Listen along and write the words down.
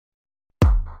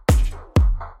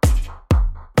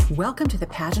Welcome to the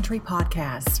Pageantry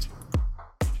PodCast.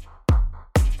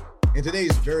 And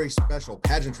today's very special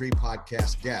Pageantry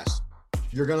Podcast guest,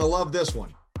 you're going to love this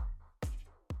one.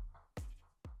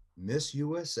 Miss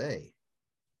USA,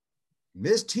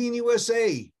 Miss Teen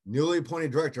USA, newly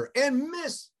appointed director, and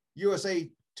Miss USA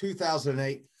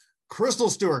 2008, Crystle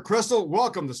Stewart. Crystle,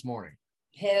 welcome this morning.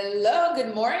 Hello,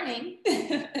 good morning.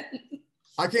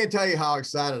 I can't tell you how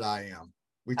excited I am.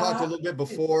 We talked a little bit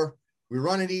before. We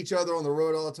run into each other on the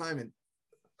road all the time. And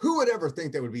who would ever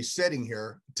think that would be sitting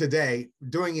here today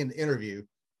doing an interview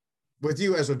with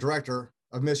you as a director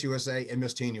of Miss USA and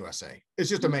Miss Teen USA? It's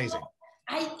just amazing.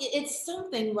 It's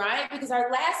something, right? Because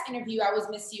our last interview, I was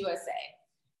Miss USA,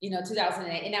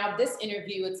 2008. And now this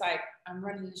interview, it's like, I'm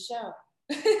running the show.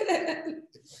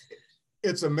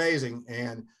 It's amazing.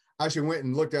 And I actually went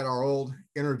and looked at our old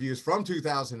interviews from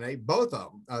 2008, both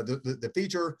of them, the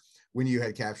feature when you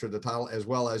had captured the title, as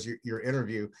well as your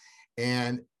interview.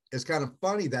 And it's kind of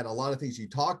funny that a lot of things you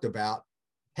talked about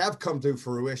have come to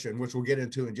fruition, which we'll get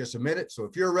into in just a minute. So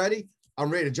if you're ready, I'm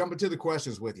ready to jump into the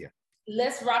questions with you.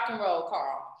 Let's rock and roll,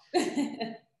 Carl.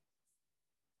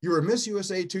 You were Miss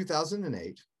USA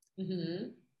 2008,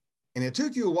 and it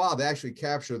took you a while to actually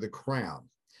capture the crown.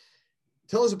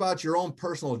 Tell us about your own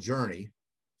personal journey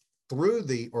through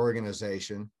the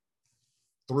organization,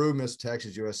 through Miss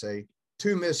Texas USA,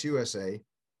 to Miss USA,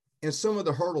 and some of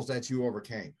the hurdles that you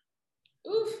overcame.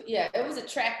 Oof, yeah, it was a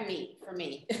track meet for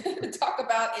me. Talk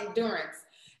about endurance,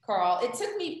 Carl. It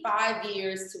took me 5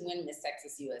 years to win Miss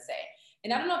Texas USA.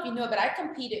 And I don't know if you know, but I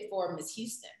competed for Miss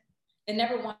Houston and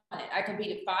never won it. I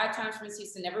competed 5 times for Miss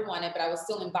Houston, never won it, but I was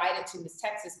still invited to Miss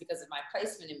Texas because of my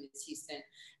placement in Miss Houston.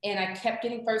 And I kept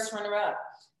getting first runner-up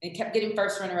and kept getting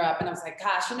first runner-up. And I was like,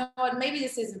 gosh, you know what, maybe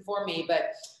this isn't for me,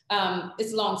 but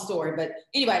it's a long story. But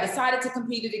anyway, I decided to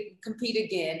compete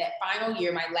again that final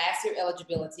year, my last year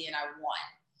eligibility, and I won.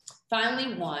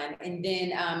 Finally won, and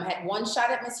then had one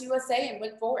shot at Miss USA and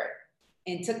went for it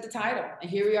and took the title. And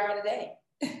here we are today.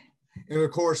 And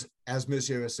of course, as Miss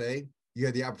USA, you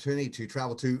had the opportunity to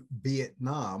travel to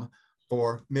Vietnam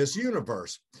for Miss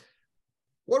Universe.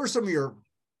 What are some of your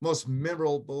most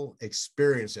memorable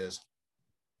experiences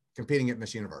competing at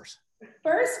Miss Universe?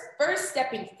 First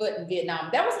stepping foot in Vietnam.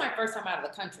 That was my first time out of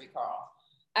the country, Carl.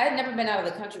 I had never been out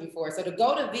of the country before. So to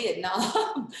go to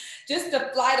Vietnam, just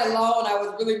the flight alone, I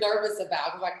was really nervous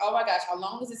about. I was like, oh my gosh, how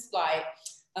long is this flight?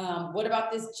 What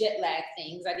about this jet lag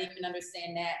things? I didn't even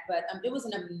understand that, but it was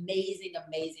an amazing,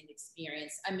 amazing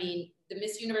experience. I mean, the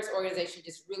Miss Universe organization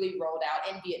just really rolled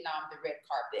out in Vietnam, the red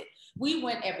carpet. We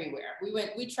went everywhere.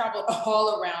 We traveled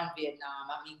all around Vietnam.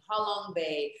 I mean, Ha Long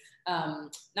Bay,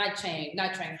 Nha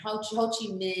Trang, Ho Chi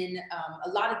Minh, a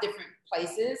lot of different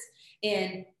places.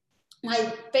 And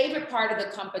my favorite part of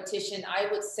the competition, I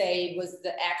would say, was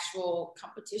the actual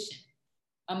competition,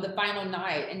 the final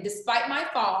night. And despite my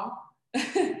fall,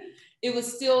 it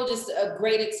was still just a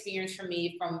great experience for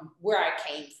me from where I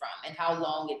came from and how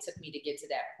long it took me to get to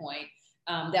that point.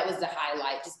 That was the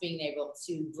highlight, just being able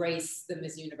to grace the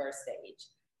Miss Universe stage.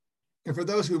 And for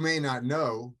those who may not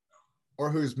know, or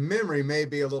whose memory may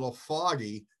be a little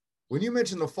foggy, when you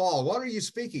mention the fall, what are you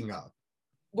speaking of?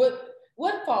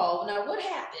 What fall? Now, what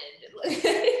happened?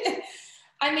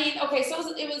 I mean, okay, so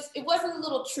it wasn't a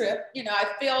little trip. I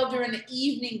failed during the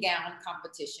evening gown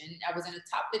competition. I was in the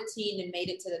top 15 and made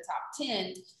it to the top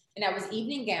 10, and I was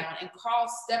evening gown, and Carl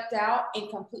stepped out and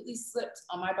completely slipped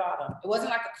on my bottom. It wasn't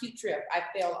like a cute trip. I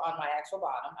fell on my actual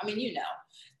bottom. I mean,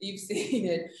 you've seen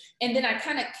it. And then I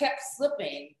kind of kept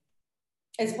slipping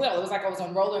as well. It was like I was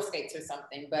on roller skates or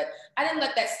something, but I didn't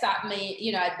let that stop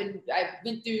me. I've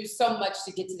been through so much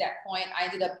to get to that point. I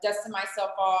ended up dusting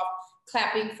myself off,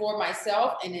 clapping for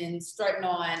myself, and then strutting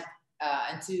on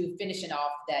into finishing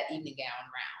off that evening gown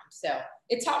round. So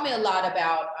it taught me a lot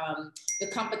about the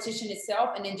competition itself,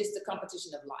 and then just the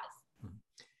competition of life.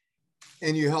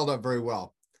 And you held up very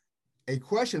well. A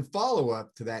question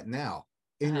follow-up to that now.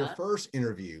 In your first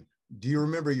interview, do you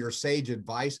remember your sage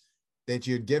advice that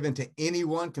you had given to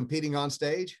anyone competing on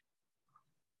stage?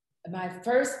 My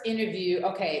first interview,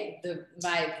 okay,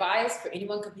 my advice for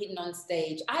anyone competing on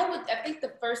stage, I think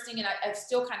the first thing, and I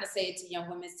still kind of say it to young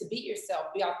women, is to be yourself,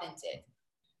 be authentic.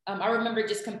 I remember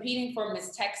just competing for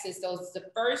Miss Texas, the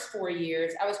first 4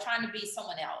 years, I was trying to be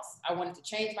someone else. I wanted to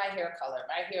change my hair color,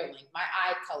 my hair length, my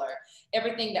eye color,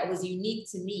 everything that was unique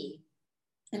to me.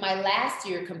 In my last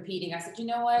year competing, I said, you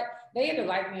know what? They either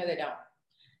like me or they don't.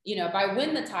 If I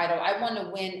win the title, I want to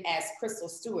win as Crystle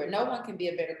Stewart. No one can be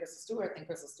a better Crystle Stewart than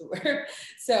Crystle Stewart.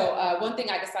 So one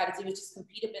thing I decided to do was just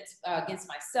compete against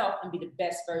myself and be the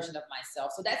best version of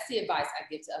myself. So that's the advice I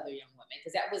give to other young women,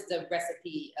 because that was the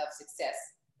recipe of success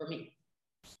for me.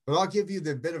 But I'll give you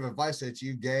the bit of advice that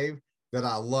you gave that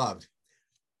I loved.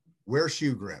 Wear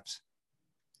shoe grips.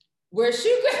 Wear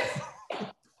shoe grips.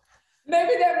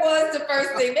 Maybe that was the first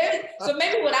thing.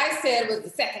 Maybe what I said was the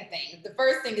second thing. The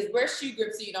first thing is wear shoe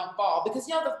grips so you don't fall. Because,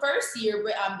 the first year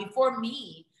before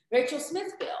me, Rachel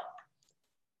Smith fell.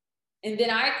 And then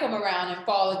I come around and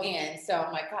fall again. So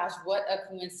I'm like, gosh, what a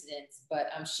coincidence. But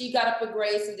she got up with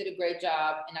grace and did a great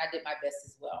job. And I did my best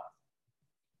as well.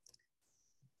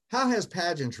 How has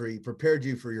pageantry prepared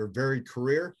you for your varied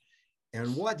career?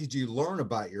 And what did you learn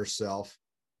about yourself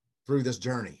through this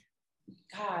journey?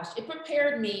 Gosh, it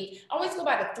prepared me. I always go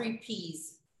by the 3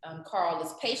 Ps, Carl,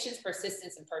 is patience,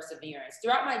 persistence, and perseverance.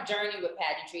 Throughout my journey with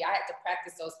pageantry, I had to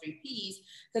practice those 3 Ps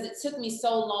because it took me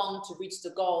so long to reach the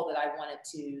goal that I wanted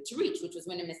to reach, which was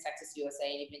winning Miss Texas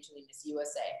USA and eventually Miss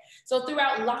USA. So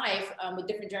throughout life, with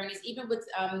different journeys, even with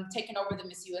taking over the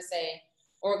Miss USA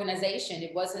organization,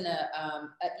 it wasn't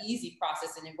an easy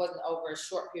process, and it wasn't over a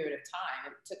short period of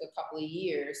time. It took a couple of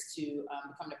years to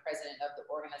become the president of the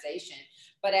organization,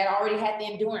 but I already had the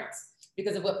endurance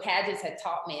because of what Pageants had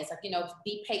taught me. It's like,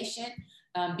 be patient,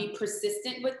 be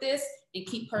persistent with this, and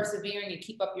keep persevering and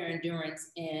keep up your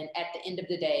endurance. And at the end of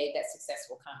the day, that success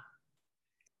will come.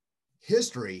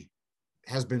 History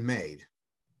has been made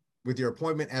with your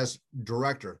appointment as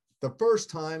director. The first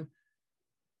time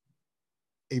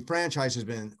a franchise has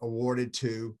been awarded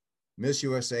to Miss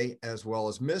USA as well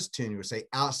as Miss Teen USA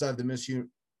outside the Miss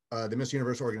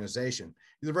Universe organization.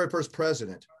 You're the very first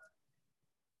president.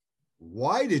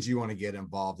 Why did you want to get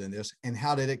involved in this, and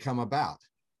how did it come about?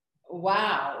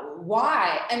 Wow.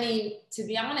 Why? I mean, to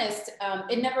be honest,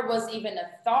 it never was even a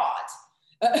thought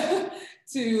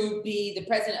to be the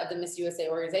president of the Miss USA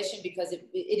organization because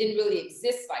it didn't really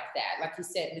exist like that. Like you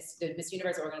said, the Miss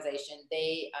Universe organization,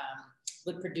 they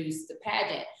would produce the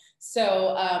pageant.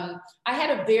 So I had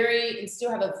and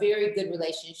still have a very good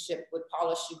relationship with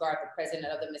Paula Shugart, the president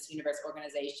of the Miss Universe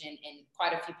organization, and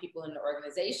quite a few people in the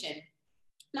organization.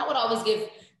 And I would always give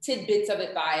tidbits of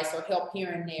advice or help here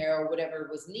and there or whatever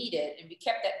was needed. And we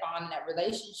kept that bond and that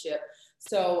relationship.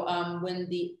 So when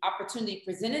the opportunity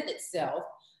presented itself,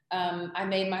 I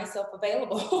made myself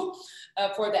available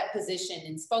for that position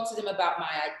and spoke to them about my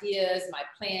ideas, my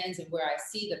plans, and where I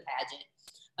see the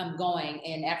pageant going.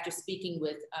 And after speaking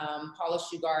with Paula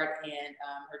Shugart and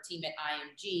her team at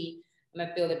IMG,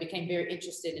 I feel they became very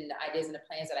interested in the ideas and the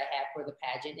plans that I had for the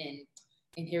pageant.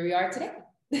 And here we are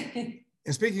today.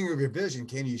 And speaking of your vision,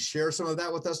 can you share some of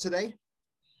that with us today?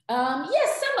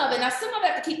 Yes, some of it. Now, some of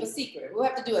it I have to keep a secret. We'll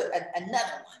have to do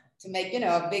another one to make,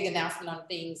 a big announcement on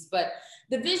things. But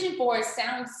the vision for it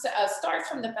starts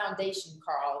from the foundation,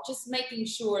 Carl, just making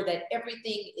sure that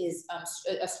everything is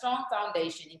a strong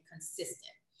foundation and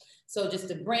consistent. So just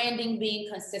the branding being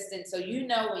consistent. So,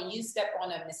 when you step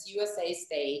on a Miss USA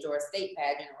stage or a state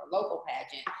pageant or a local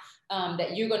pageant,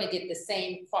 that you're going to get the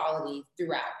same quality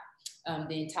throughout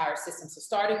the entire system. So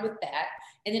starting with that,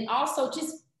 and then also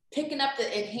just picking up the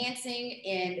enhancing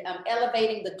and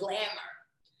elevating the glamour.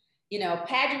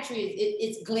 Pageantry,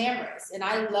 it's glamorous, and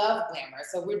I love glamour.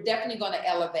 So we're definitely going to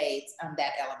elevate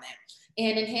that element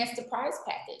and enhance the prize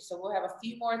package. So we'll have a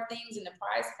few more things in the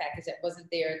prize package that wasn't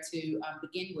there to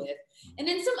begin with. And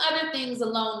then some other things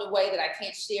along the way that I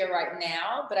can't share right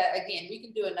now. But again, we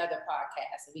can do another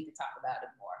podcast and we can talk about it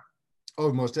more.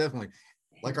 Oh, most definitely.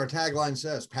 Like our tagline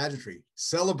says, pageantry,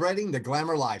 celebrating the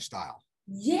glamour lifestyle.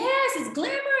 Yes, it's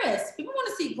glamorous. People want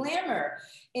to see glamour.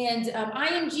 And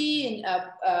IMG,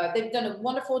 and they've done a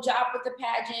wonderful job with the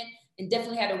pageant and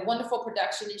definitely had a wonderful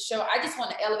production and show. I just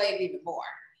want to elevate it even more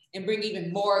and bring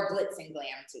even more glitz and glam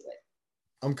to it.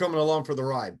 I'm coming along for the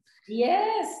ride.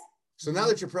 Yes. So now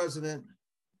that you're president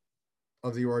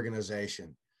of the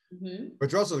organization,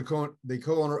 but you're also the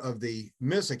co-owner of the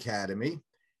Miss Academy,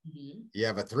 you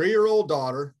have a 3-year-old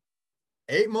daughter,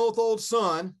 8-month-old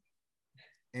son,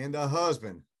 and a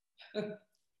husband.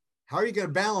 How are you going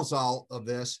to balance all of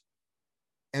this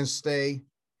and stay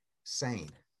sane?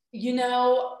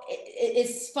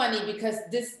 It's funny because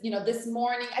this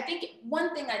morning, I think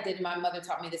one thing I did, my mother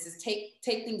taught me this, is take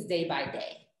things day by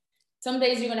day. Some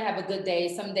days you're going to have a good day.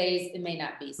 Some days it may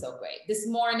not be so great. This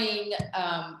morning,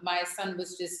 my son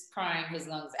was just crying his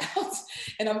lungs out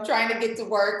and I'm trying to get to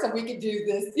work so we can do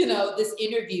this, this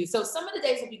interview. So some of the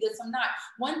days will be good, some not.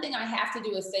 One thing I have to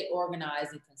do is stay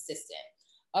organized and consistent.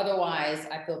 Otherwise,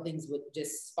 I feel things would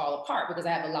just fall apart because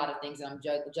I have a lot of things that I'm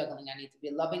juggling. I need to be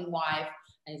a loving wife.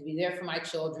 I need to be there for my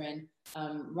children,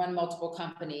 run multiple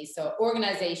companies. So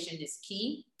organization is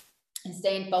key, and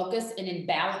staying focused and in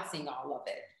balancing all of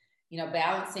it.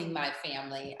 Balancing my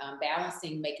family,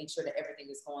 balancing making sure that everything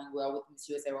is going well with the Miss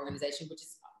USA organization, which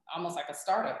is almost like a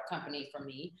startup company for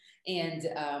me, and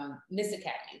Miss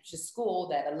Academy, which is a school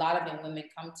that a lot of young women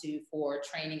come to for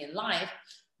training in life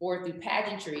or through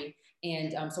pageantry.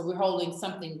 And so we're holding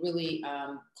something really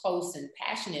close and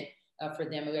passionate for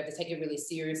them, and we have to take it really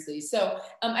seriously. So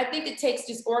I think it takes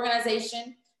just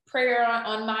organization, prayer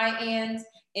on my end,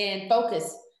 and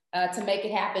focus to make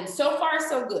it happen. So far,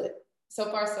 so good.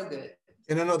 So far, so good.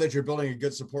 And I know that you're building a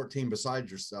good support team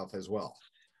besides yourself as well.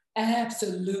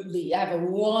 Absolutely. I have a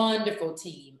wonderful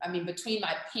team. I mean, between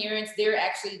my parents,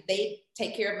 they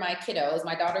take care of my kiddos.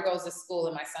 My daughter goes to school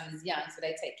and my son is young, so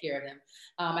they take care of them.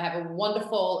 I have a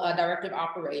wonderful director of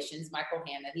operations, Michael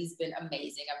Hanna. He's been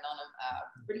amazing. I've known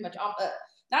him pretty much,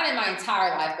 not in my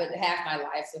entire life, but half my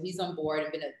life. So he's on board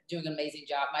and been doing an amazing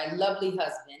job. My lovely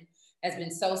husband has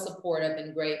been so supportive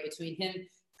and great, between him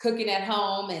cooking at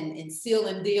home and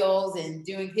sealing deals and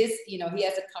doing his, he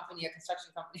has a company, a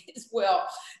construction company as well.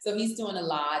 So he's doing a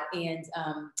lot, and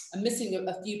I'm missing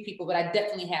a few people, but I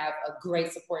definitely have a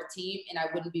great support team, and I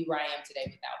wouldn't be where I am today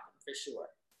without them, for sure.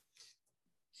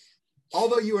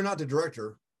 Although you are not the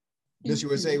director, Miss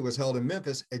USA was held in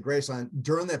Memphis at Graceland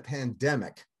during the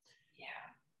pandemic. Yeah.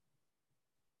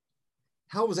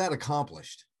 How was that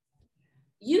accomplished?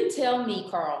 You tell me,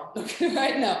 Carl,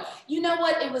 right now. You know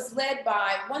what? It was led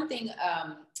by, one thing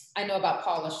I know about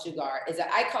Paula Shugart is that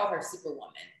I call her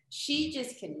Superwoman. She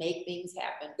just can make things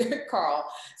happen, Carl.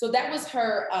 So that was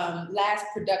her last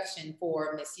production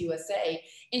for Miss USA.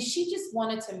 And she just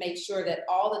wanted to make sure that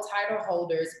all the title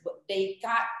holders, they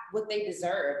got what they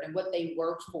deserved and what they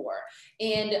worked for.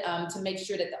 And to make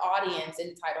sure that the audience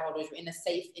and the title holders were in a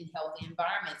safe and healthy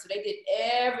environment. So they did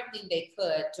everything they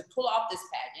could to pull off this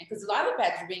pageant, because a lot of the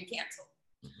pageants were being canceled.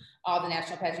 All the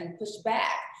national pageants pushed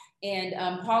back. And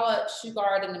Paula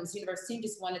Shugart and the Miss Universe team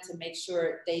just wanted to make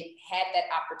sure they had that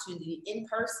opportunity in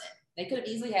person. They could have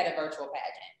easily had a virtual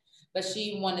pageant, but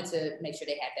she wanted to make sure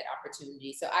they had that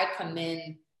opportunity. So I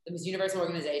commend the Miss Universe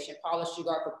organization, Paula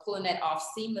Shugart, for pulling that off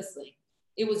seamlessly.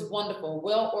 It was wonderful,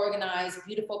 well-organized,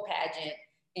 beautiful pageant,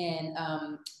 and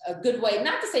a good way,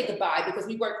 not to say goodbye, because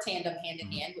we work tandem hand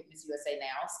in hand with Miss USA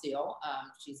now still.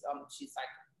 She's like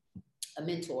a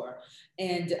mentor.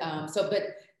 And but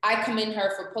I commend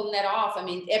her for pulling that off. I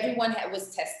mean, everyone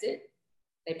was tested.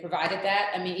 They provided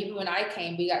that. I mean, even when I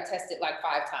came, we got tested like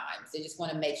 5 times. They just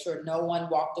want to make sure no one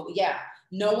walked away. Yeah,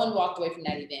 no one walked away from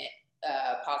that event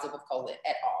positive with COVID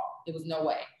at all. There was no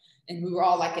way. And we were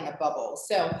all like in a bubble.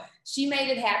 So she made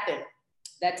it happen.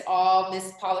 That's all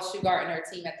Miss Paula Shugart and her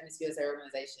team at the Miss USA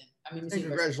organization. I mean, and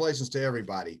congratulations to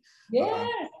everybody. Yeah.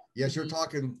 Yes, you're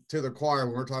talking to the choir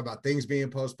when we're talking about things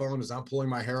being postponed as I'm pulling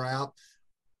my hair out.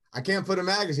 I can't put a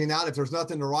magazine out if there's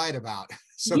nothing to write about.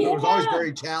 So it was always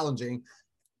very challenging,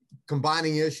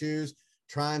 combining issues,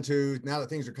 trying to, now that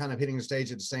things are kind of hitting the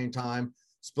stage at the same time,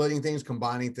 splitting things,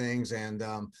 combining things. And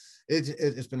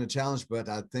it's been a challenge, but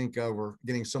I think we're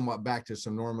getting somewhat back to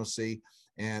some normalcy.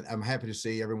 And I'm happy to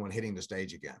see everyone hitting the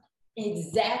stage again.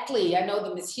 Exactly. I know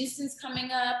the Miss Houston's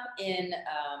coming up in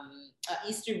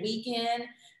Easter weekend.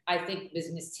 I think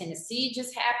Miss Tennessee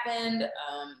just happened,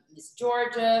 Miss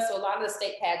Georgia. So a lot of the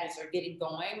state pageants are getting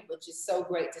going, which is so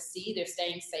great to see. They're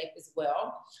staying safe as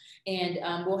well. And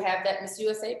we'll have that Miss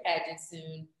USA pageant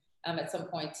soon at some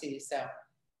point too. So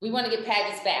we want to get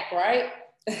pageants back, right?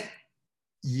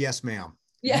 Yes, ma'am.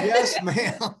 Yeah. Yes,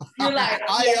 ma'am. You're like,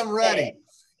 I yes, am ready.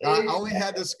 I only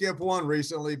had to skip one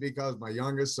recently because my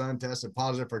youngest son tested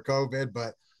positive for COVID,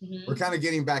 but we're kind of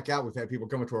getting back out. We've had people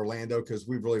coming to Orlando because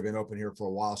we've really been open here for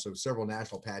a while. So several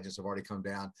national pageants have already come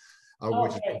down,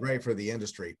 which has been great for the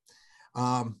industry.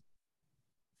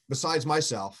 Besides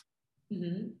myself,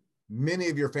 many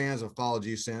of your fans have followed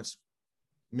you since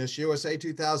Miss USA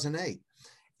 2008.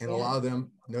 And a lot of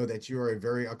them know that you are a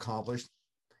very accomplished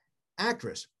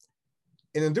actress.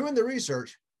 And in doing the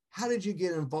research, how did you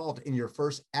get involved in your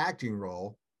first acting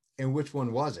role, and which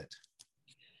one was it?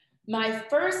 My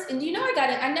first, and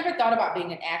I never thought about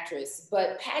being an actress,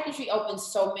 but pageantry opened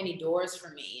so many doors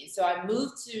for me. And so I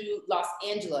moved to Los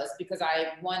Angeles because I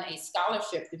won a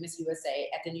scholarship through Miss USA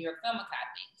at the New York Film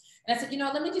Academy. And I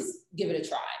said, let me just give it a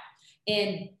try.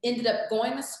 And ended up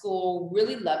going to school,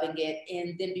 really loving it.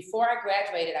 And then before I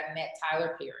graduated, I met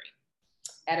Tyler Perry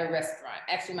at a restaurant.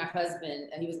 Actually, my husband,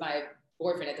 he was my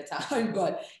boyfriend at the time,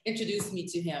 but introduced me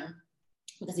to him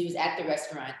because he was at the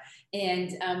restaurant.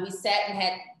 And we sat and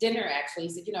had dinner, actually. He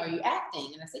said, are you acting?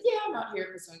 And I said, yeah, I'm out here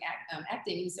pursuing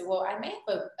acting. And he said, well, I may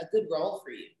have a good role for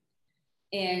you.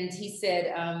 And he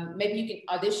said, maybe you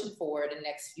can audition for it in the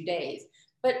next few days.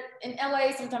 But in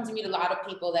LA, sometimes you meet a lot of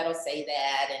people that'll say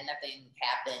that and nothing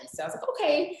happens. So I was like,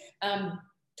 okay.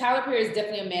 Tyler Perry is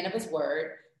definitely a man of his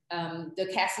word. The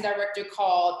casting director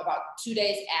called about 2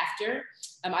 days after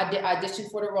I did audition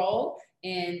for the role,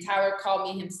 and Tyler called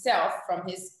me himself from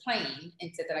his plane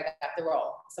and said that I got the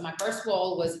role. So my first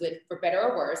role was with For Better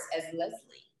or Worse as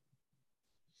Leslie.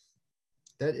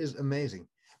 That is amazing.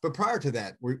 But prior to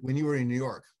that, when you were in New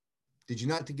York, did you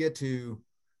not get to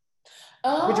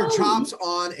put your chops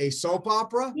on a soap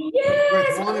opera?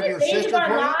 Yes, with one of your Days sister of Our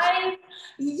queens? Lives.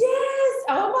 Yes.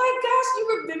 Oh my gosh,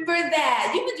 you remember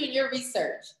that. You've been doing your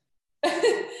research.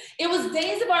 It was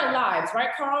Days of Our Lives, right,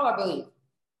 Carl? I believe.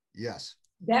 Yes.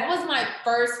 That was my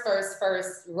first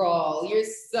role. You're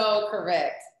so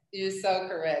correct. You're so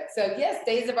correct. So yes,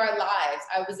 Days of Our Lives.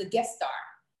 I was a guest star.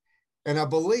 And I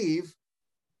believe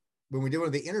when we did one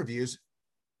of the interviews,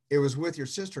 it was with your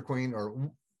sister queen,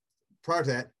 or prior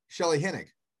to that, Shelley Hennig.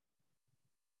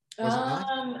 Was it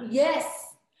not? Yes.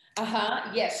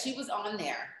 Yes, she was on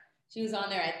there. She was on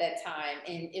there at that time,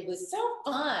 and it was so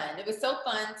fun. It was so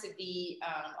fun to be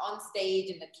on stage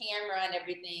and the camera and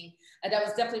everything. And that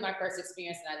was definitely my first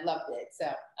experience, and I loved it.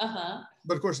 So,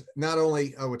 But of course, not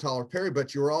only with Tyler Perry,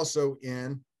 but you were also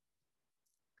in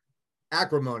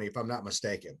Acrimony, if I'm not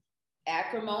mistaken.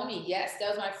 Acrimony, yes, that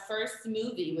was my first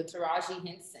movie with Taraji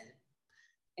Henson.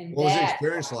 And what was the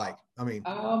experience like? I mean,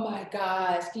 oh my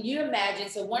gosh, can you imagine?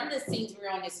 So one of the scenes, we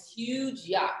were on this huge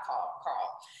yacht,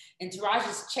 Carl, and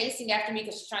Taraji's chasing after me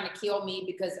because she's trying to kill me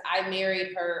because I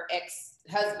married her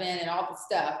ex-husband and all the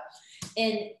stuff.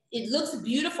 And it looks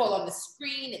beautiful on the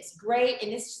screen. It's great.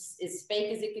 And it's just as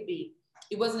fake as it could be.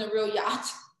 It wasn't a real yacht.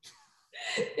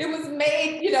 It was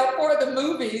made, for the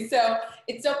movie. So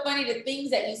it's so funny, the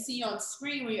things that you see on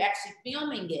screen when you're actually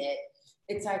filming it.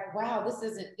 It's like, wow, this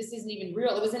isn't even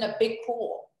real. It was in a big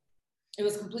pool. It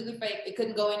was completely fake. It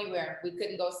couldn't go anywhere. We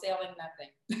couldn't go sailing,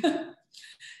 nothing.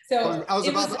 So I was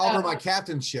about to offer my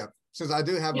captainship, since I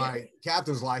do have my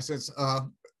captain's license. I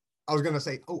was going to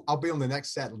say, I'll be on the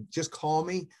next set. Just call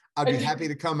me. I'd be happy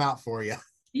to come out for you.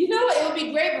 It would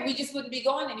be great, but we just wouldn't be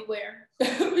going anywhere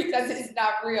because it's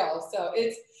not real. So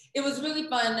it was really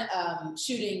fun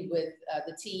shooting with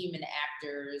the team and the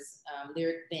actors,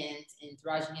 Lyric Bent and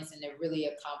Taraji Henson. They're really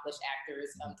accomplished actors.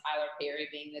 Tyler Perry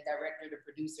being the director, the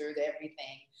producer, the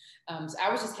everything. So I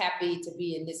was just happy to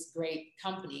be in this great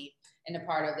company and a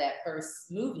part of that first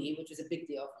movie, which was a big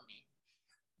deal for me.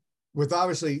 With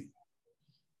obviously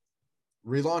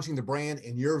relaunching the brand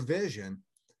and your vision,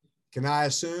 can I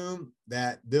assume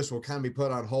that this will kind of be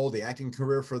put on hold, the acting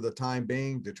career for the time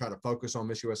being, to try to focus on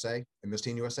Miss USA and Miss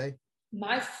Teen USA?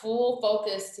 My full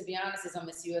focus, to be honest, is on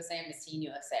Miss USA and Miss Teen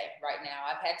USA right now.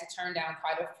 I've had to turn down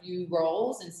quite a few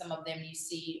roles, and some of them you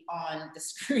see on the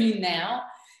screen now.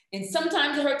 And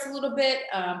sometimes it hurts a little bit,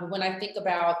 but when I think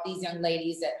about these young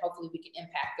ladies that hopefully we can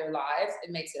impact their lives,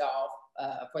 it makes it all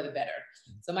for the better.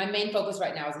 So my main focus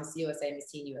right now is Miss USA and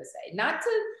Miss Teen USA.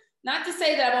 Not to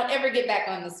say that I won't ever get back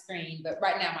on the screen, but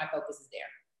right now my focus is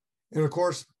there. And of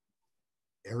course,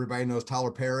 everybody knows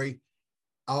Tyler Perry.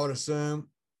 I would assume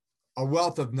a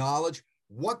wealth of knowledge.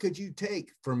 What could you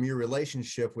take from your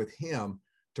relationship with him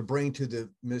to bring to the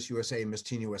Miss USA and Miss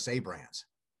Teen USA brands?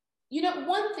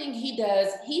 One thing he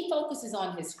does, he focuses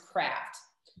on his craft.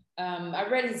 I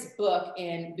read his book,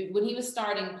 and when he was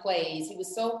starting plays, he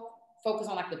was so focused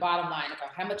on like the bottom line, like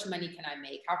how much money can I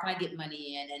make? How can I get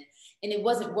money in? And it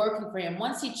wasn't working for him.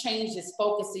 Once he changed his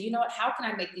focus to, how can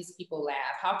I make these people laugh?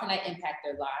 How can I impact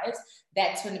their lives?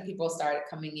 That's when the people started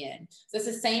coming in. So it's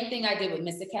the same thing I did with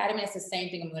Miss Academy. It's the same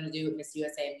thing I'm going to do with Miss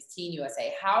USA and Miss Teen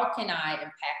USA. How can I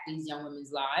impact these young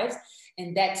women's lives?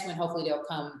 And that's when hopefully they'll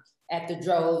come at the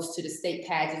droves to the state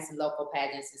pageants and local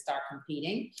pageants and start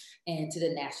competing, and to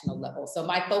the national level. So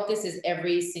my focus is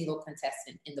every single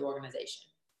contestant in the organization.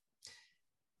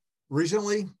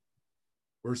 Recently,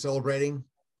 we're celebrating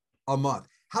a month.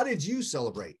 How did you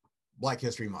celebrate Black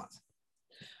History Month?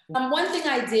 One thing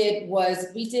I did was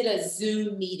we did a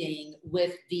Zoom meeting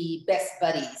with the best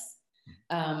buddies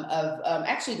of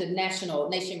actually the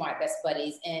nationwide best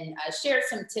buddies, and I shared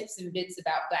some tips and bits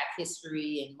about Black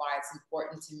history and why it's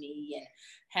important to me, and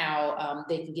how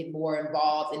they can get more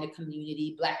involved in the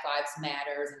community, Black Lives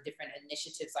Matters and different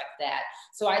initiatives like that.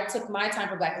 So I took my time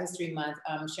for Black History Month,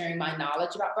 sharing my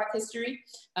knowledge about Black history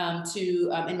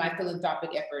in my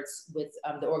philanthropic efforts with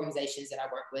the organizations that I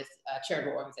work with,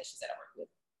 charitable organizations that I work with.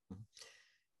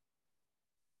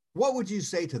 What would you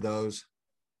say to those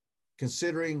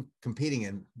considering competing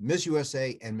in Miss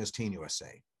USA and Miss Teen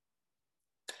USA?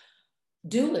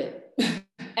 Do it.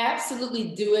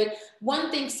 Absolutely do it. One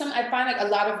thing, I find like a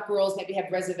lot of girls maybe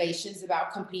have reservations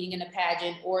about competing in a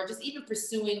pageant or just even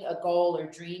pursuing a goal or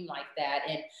dream like that.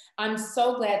 And I'm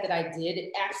so glad that I did.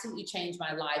 It absolutely changed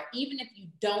my life. Even if you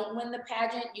don't win the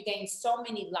pageant, you gain so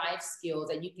many life skills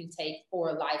that you can take for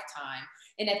a lifetime.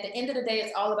 And at the end of the day,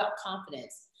 it's all about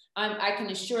confidence. I can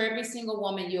assure every single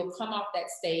woman you'll come off that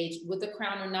stage with a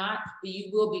crown or not, but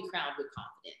you will be crowned with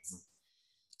confidence.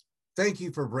 Thank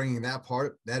you for bringing that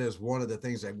part. That is one of the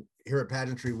things that here at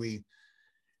Pageantry, we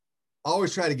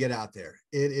always try to get out there.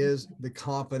 It is the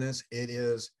confidence. It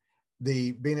is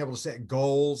the being able to set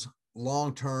goals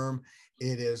long-term.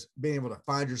 It is being able to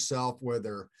find yourself,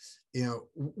 whether,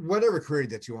 whatever career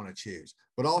that you want to choose,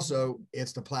 but also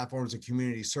it's the platforms and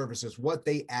community services, what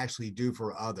they actually do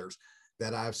for others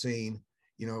that I've seen,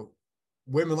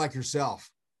 women like yourself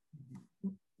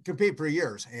compete for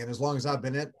years. And as long as I've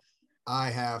been in it, I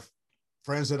have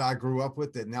friends that I grew up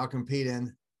with that now compete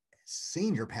in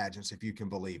senior pageants, if you can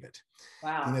believe it.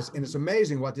 Wow. And it's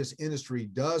amazing what this industry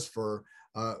does for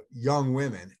young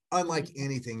women, unlike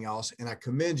anything else. And I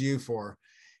commend you for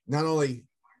not only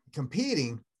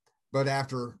competing, but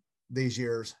after these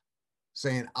years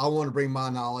saying, I want to bring my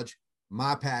knowledge,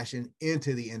 my passion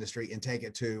into the industry and take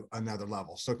it to another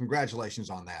level. So congratulations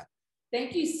on that.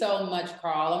 Thank you so much,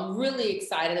 Carl. I'm really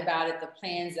excited about it, the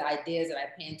plans, the ideas that I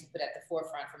plan to put at the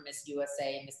forefront for Miss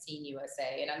USA and Miss Teen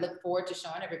USA. And I look forward to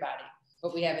showing everybody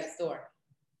what we have in store.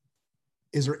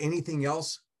 Is there anything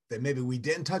else that maybe we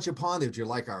didn't touch upon that you'd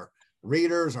like our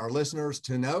readers, our listeners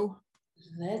to know?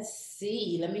 Let's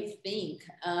see. Let me think.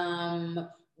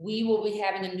 We will be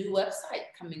having a new website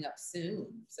coming up soon,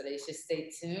 so they should stay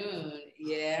tuned.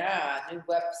 Yeah, new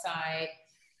website.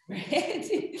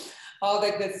 All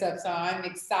that good stuff. So I'm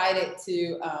excited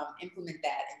to implement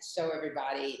that and show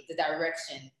everybody the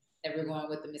direction that we're going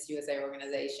with the Miss USA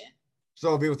organization. So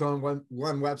it'll be with one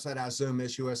website, I assume,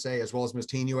 Miss USA as well as Miss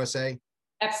Teen USA?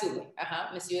 Absolutely.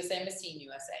 Miss USA and Miss Teen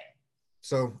USA.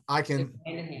 So I can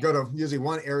go to usually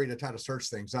one area to try to search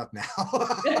things up now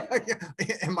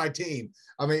and my team.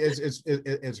 I mean,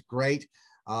 it's great.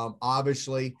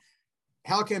 Obviously,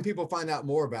 how can people find out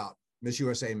more about Miss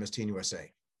USA and Miss Teen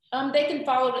USA? They can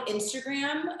follow the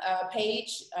Instagram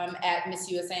page at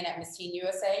Miss USA and at Miss Teen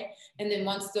USA. And then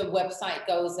once the website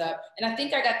goes up, and I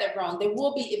think I got that wrong,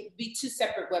 it'll be two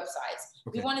separate websites.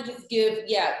 Okay. We want to just give,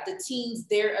 the teens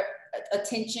their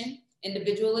attention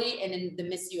individually, and then the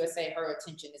Miss USA her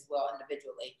attention as well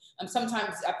individually.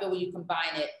 Sometimes I feel when you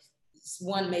combine it,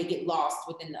 one may get lost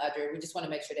within the other. We just want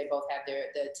to make sure they both have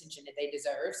the attention that they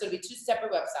deserve. So it'll be two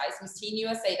separate websites,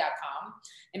 MissTeenUSA.com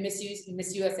and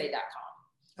MissUSA.com.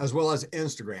 As well as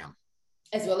Instagram.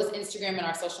 As well as Instagram and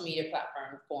our social media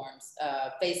platforms,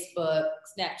 Facebook,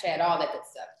 Snapchat, all that good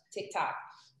stuff, TikTok.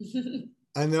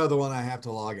 Another one I have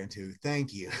to log into.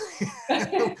 Thank you.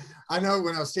 I know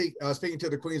when I was speaking to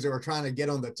the queens, they were trying to get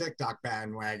on the TikTok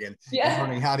bandwagon and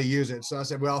learning how to use it. So I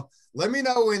said, well, let me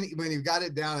know when you've got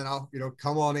it down and I'll,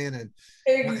 come on in and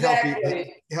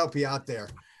help you out there.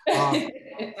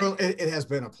 It has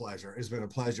been a pleasure. It's been a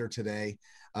pleasure today.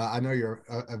 I know you're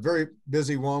a very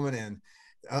busy woman and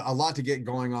a lot to get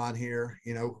going on here,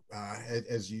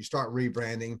 as you start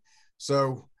rebranding.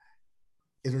 So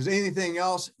if there's anything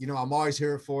else, I'm always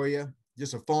here for you.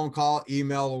 Just a phone call,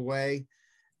 email away.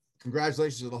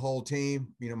 Congratulations to the whole team.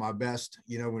 My best,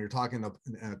 when you're talking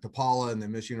to Paula and the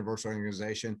Miss Universe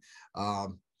organization.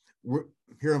 We're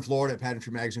here in Florida at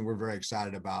Pageantry Magazine. We're very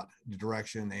excited about the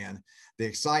direction and the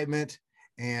excitement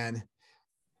and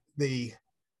the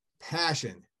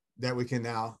passion that we can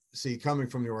now see coming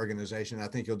from the organization. I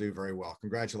think you'll do very well.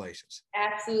 Congratulations.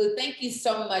 Absolutely. Thank you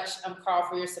so much, Carl,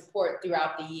 for your support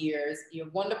throughout the years, your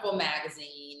wonderful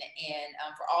magazine,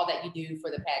 and for all that you do for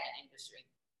the pageant industry.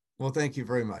 Well, thank you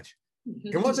very much.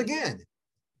 And once again,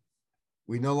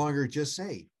 we no longer just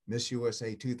say Miss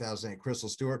USA 2008 Crystle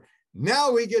Stewart.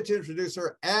 Now we get to introduce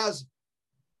her as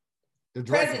the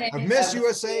director of Miss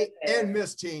USA and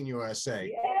Miss Teen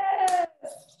USA. Yes.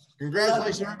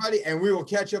 Congratulations, everybody, and we will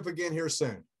catch up again here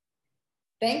soon.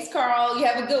 Thanks, Carl. You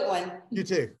have a good one. You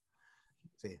too.